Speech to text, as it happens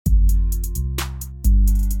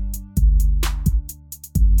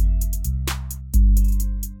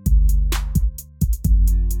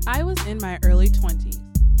was in my early 20s.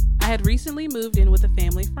 I had recently moved in with a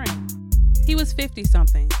family friend. He was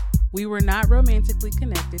 50-something. We were not romantically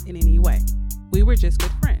connected in any way. We were just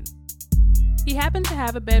good friends. He happened to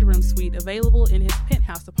have a bedroom suite available in his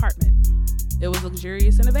penthouse apartment. It was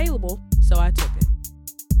luxurious and available, so I took it.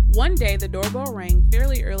 One day, the doorbell rang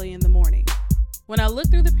fairly early in the morning. When I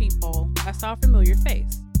looked through the peephole, I saw a familiar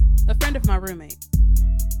face, a friend of my roommate's.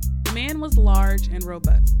 The man was large and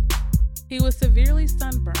robust. He was severely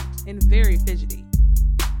sunburnt and very fidgety.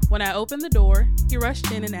 When I opened the door, he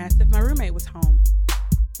rushed in and asked if my roommate was home.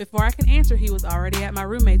 Before I could answer, he was already at my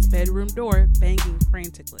roommate's bedroom door, banging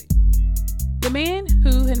frantically. The man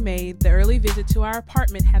who had made the early visit to our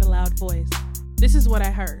apartment had a loud voice. This is what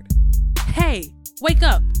I heard. "Hey, wake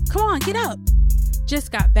up! Come on, get up!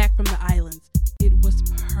 Just got back from the islands. It was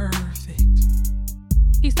perfect."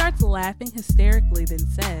 He starts laughing hysterically, then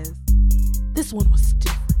says, "This one was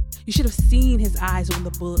different. You should have seen his eyes when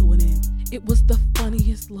the bullet went in. It was the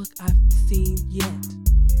funniest look I've seen yet."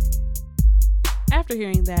 After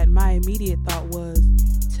hearing that, my immediate thought was,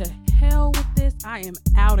 to hell with this, I am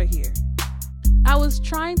out of here. I was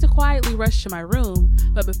trying to quietly rush to my room,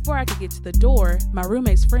 but before I could get to the door, my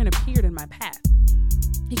roommate's friend appeared in my path.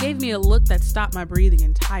 He gave me a look that stopped my breathing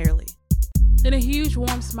entirely. Then a huge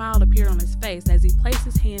warm smile appeared on his face as he placed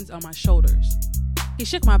his hands on my shoulders. He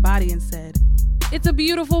shook my body and said, "It's a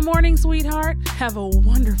beautiful morning, sweetheart. Have a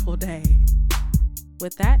wonderful day."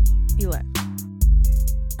 With that, he left.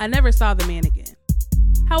 I never saw the man again.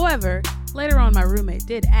 However, later on, my roommate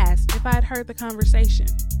did ask if I had heard the conversation.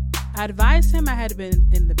 I advised him I had been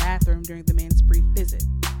in the bathroom during the man's brief visit.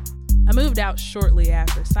 I moved out shortly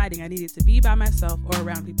after, citing I needed to be by myself or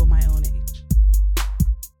around people my own age.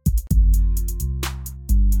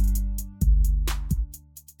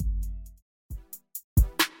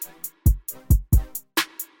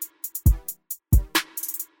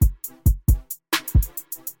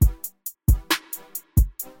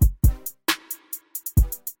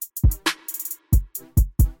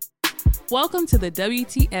 Welcome to the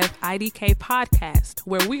WTF IDK podcast,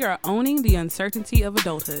 where we are owning the uncertainty of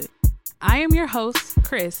adulthood. I am your host,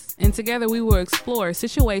 Chris, and together we will explore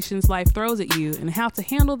situations life throws at you and how to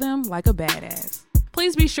handle them like a badass.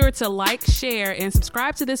 Please be sure to like, share, and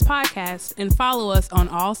subscribe to this podcast and follow us on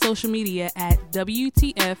all social media at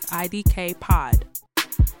WTF IDK Pod.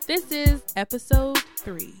 This is episode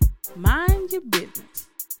 3, Mind Your Business,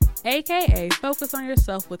 aka focus on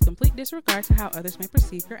yourself with complete disregard to how others may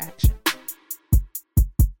perceive your action.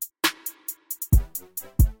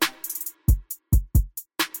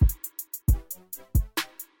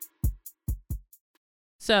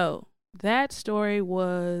 So, that story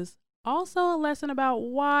was also a lesson about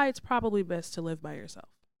why it's probably best to live by yourself.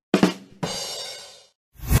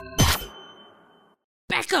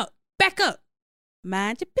 Back up! Back up!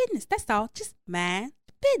 Mind your business. That's all. Just mind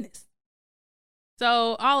your business.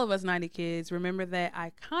 So, all of us 90 kids remember that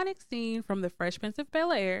iconic scene from The Fresh Prince of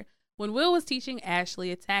Bel-Air when Will was teaching Ashley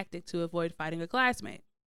a tactic to avoid fighting a classmate.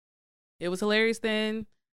 It was hilarious then,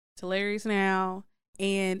 it's hilarious now,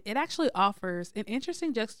 and it actually offers an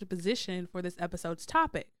interesting juxtaposition for this episode's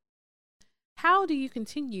topic. How do you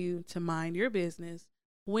continue to mind your business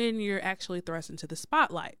when you're actually thrust into the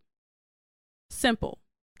spotlight? Simple.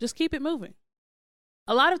 Just keep it moving.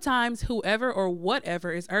 A lot of times, whoever or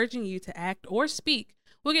whatever is urging you to act or speak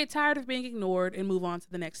will get tired of being ignored and move on to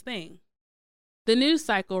the next thing. The news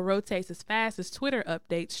cycle rotates as fast as Twitter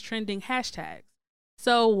updates trending hashtags.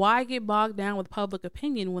 So why get bogged down with public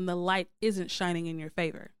opinion when the light isn't shining in your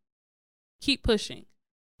favor? Keep pushing.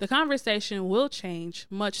 The conversation will change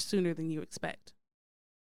much sooner than you expect.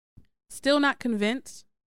 Still not convinced?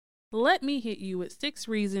 Let me hit you with 6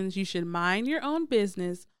 reasons you should mind your own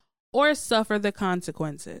business or suffer the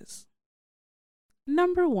consequences.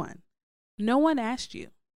 Number 1, no one asked you.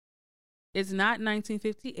 It's not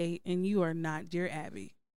 1958 and you are not Dear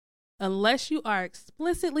Abby. Unless you are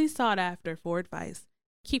explicitly sought after for advice,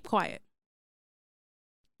 keep quiet.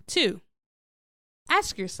 2,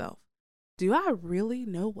 ask yourself, do I really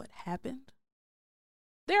know what happened?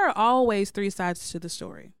 There are always 3 sides to the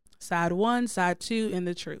story. Side 1, side 2, and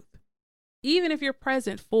the truth. Even if you're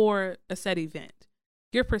present for a set event,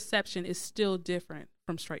 your perception is still different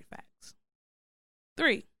from straight facts.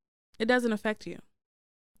 3, it doesn't affect you.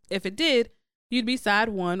 If it did, you'd be side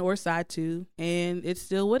 1 or side 2, and it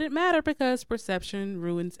still wouldn't matter because perception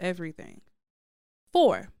ruins everything.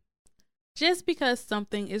 4, just because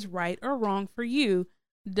something is right or wrong for you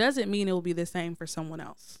doesn't mean it will be the same for someone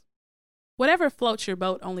else. Whatever floats your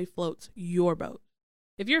boat only floats your boat.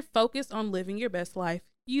 If you're focused on living your best life,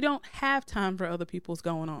 you don't have time for other people's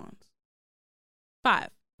going-ons. 5,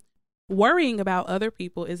 Worrying about other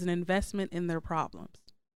people is an investment in their problems.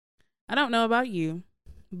 I don't know about you,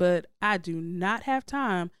 but I do not have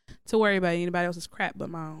time to worry about anybody else's crap but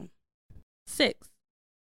my own. 6,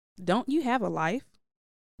 don't you have a life?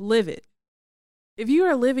 Live it. If you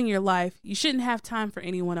are living your life, you shouldn't have time for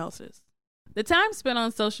anyone else's. The time spent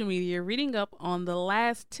on social media reading up on the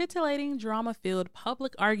last titillating drama-filled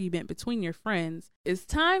public argument between your friends is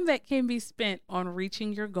time that can be spent on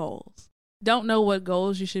reaching your goals. Don't know what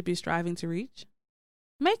goals you should be striving to reach?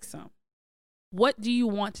 Make some. What do you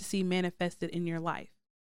want to see manifested in your life?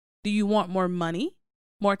 Do you want more money,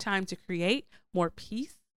 more time to create, more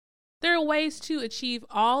peace? There are ways to achieve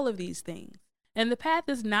all of these things, and the path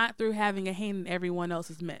is not through having a hand in everyone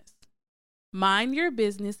else's mess. Mind your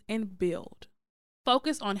business and build.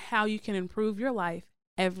 Focus on how you can improve your life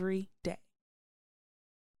every day.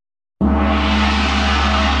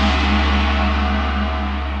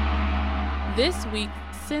 This week's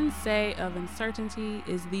Sensei of Uncertainty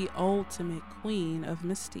is the ultimate queen of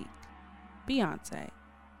mystique, Beyonce.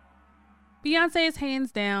 Beyonce is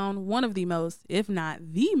hands down one of the most, if not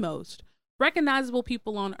the most, recognizable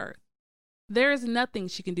people on earth. There is nothing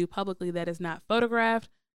she can do publicly that is not photographed,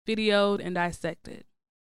 videoed, and dissected.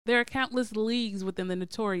 There are countless leagues within the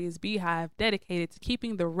notorious Beehive dedicated to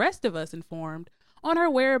keeping the rest of us informed on her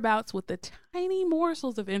whereabouts with the tiny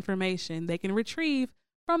morsels of information they can retrieve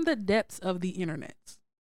from the depths of the internet.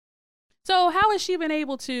 So how has she been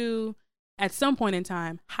able to, at some point in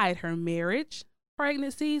time, hide her marriage,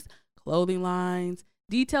 pregnancies, clothing lines,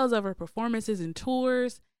 details of her performances and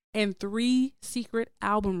tours, and 3 secret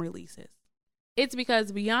album releases? It's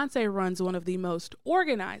because Beyonce runs one of the most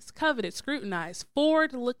organized, coveted, scrutinized,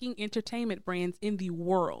 forward-looking entertainment brands in the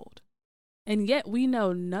world. And yet we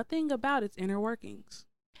know nothing about its inner workings.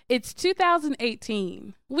 It's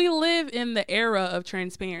 2018. We live in the era of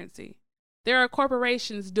transparency. There are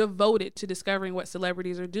corporations devoted to discovering what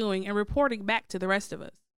celebrities are doing and reporting back to the rest of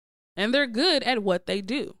us. And they're good at what they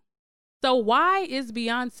do. So why is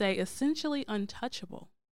Beyonce essentially untouchable?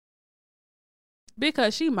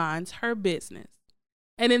 Because she minds her business.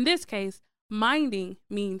 And in this case, minding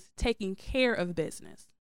means taking care of business.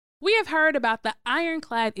 We have heard about the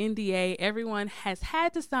ironclad NDA everyone has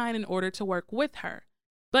had to sign in order to work with her.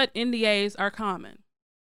 But NDAs are common.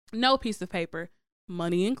 No piece of paper,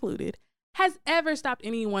 money included, has ever stopped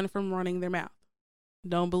anyone from running their mouth.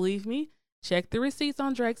 Don't believe me? Check the receipts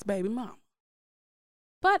on Drake's baby mama.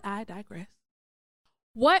 But I digress.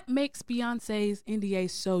 What makes Beyonce's NDA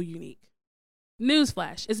so unique?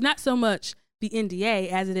 Newsflash, it's not so much the NDA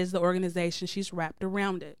as it is the organization she's wrapped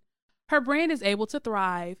around it. Her brand is able to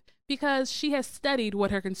thrive because she has studied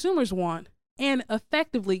what her consumers want and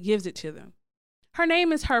effectively gives it to them. Her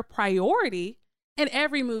name is her priority, and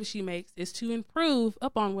every move she makes is to improve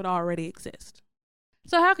upon what already exists.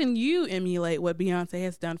 So how can you emulate what Beyonce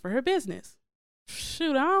has done for her business?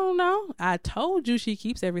 Shoot, I don't know. I told you she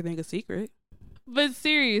keeps everything a secret. But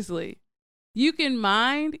seriously, you can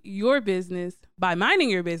mind your business by minding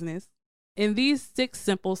your business in these 6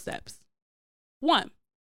 simple steps. 1,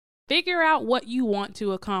 figure out what you want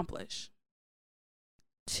to accomplish.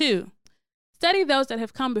 2, study those that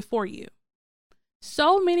have come before you.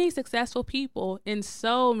 So many successful people in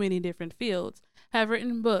so many different fields have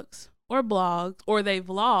written books or blogs, or they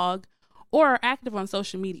vlog or are active on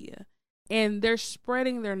social media, and they're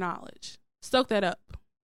spreading their knowledge. Soak that up.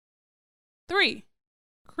 3,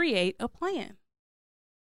 create a plan.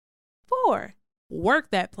 4,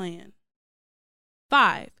 work that plan.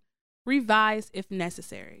 5, revise if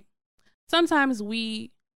necessary. Sometimes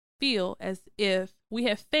we feel as if we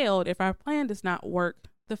have failed if our plan does not work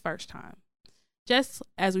the first time. Just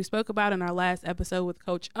as we spoke about in our last episode with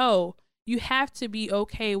Coach O, you have to be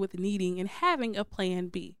okay with needing and having a plan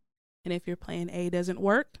B. And if your plan A doesn't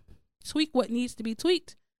work, tweak what needs to be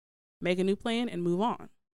tweaked, make a new plan, and move on.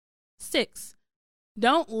 6,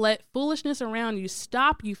 don't let foolishness around you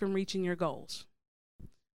stop you from reaching your goals.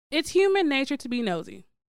 It's human nature to be nosy,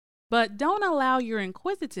 but don't allow your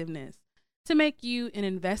inquisitiveness to make you an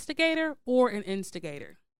investigator or an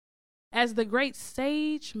instigator. As the great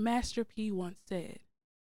sage Master P once said,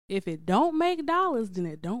 if it don't make dollars, then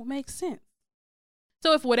it don't make sense.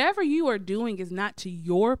 So if whatever you are doing is not to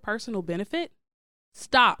your personal benefit,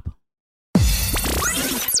 stop.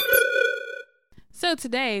 So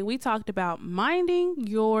today we talked about minding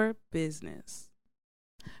your business.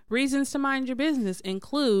 Reasons to mind your business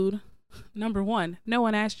include, 1, no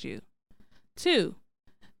one asked you. 2,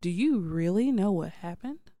 do you really know what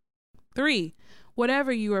happened? 3,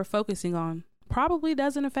 whatever you are focusing on probably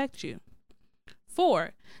doesn't affect you.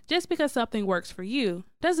 4, just because something works for you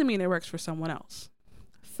doesn't mean it works for someone else.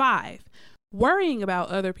 5, Worrying about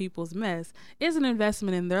other people's mess is an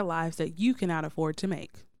investment in their lives that you cannot afford to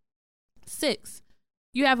make. 6,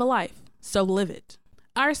 you have a life, so live it.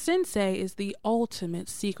 Our sensei is the ultimate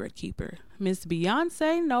secret keeper, Miss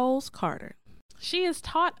Beyonce Knowles Carter. She has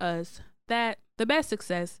taught us that the best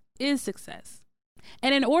success is success.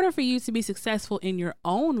 And in order for you to be successful in your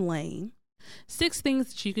own lane, 6 things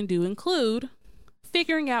that you can do include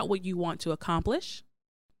figuring out what you want to accomplish,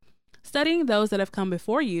 studying those that have come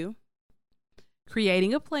before you,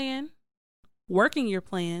 creating a plan, working your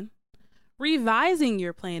plan, revising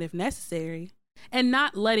your plan if necessary, and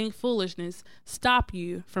not letting foolishness stop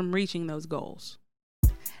you from reaching those goals.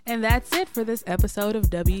 And that's it for this episode of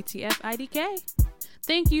WTF IDK.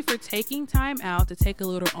 Thank you for taking time out to take a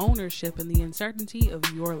little ownership in the uncertainty of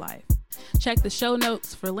your life. Check the show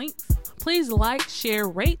notes for links. Please like, share,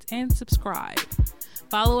 rate, and subscribe.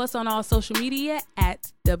 Follow us on all social media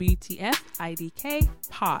at WTF IDK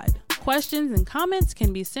Pod. Questions and comments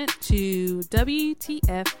can be sent to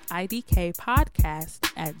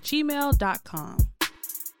WTFIDKpodcast@gmail.com.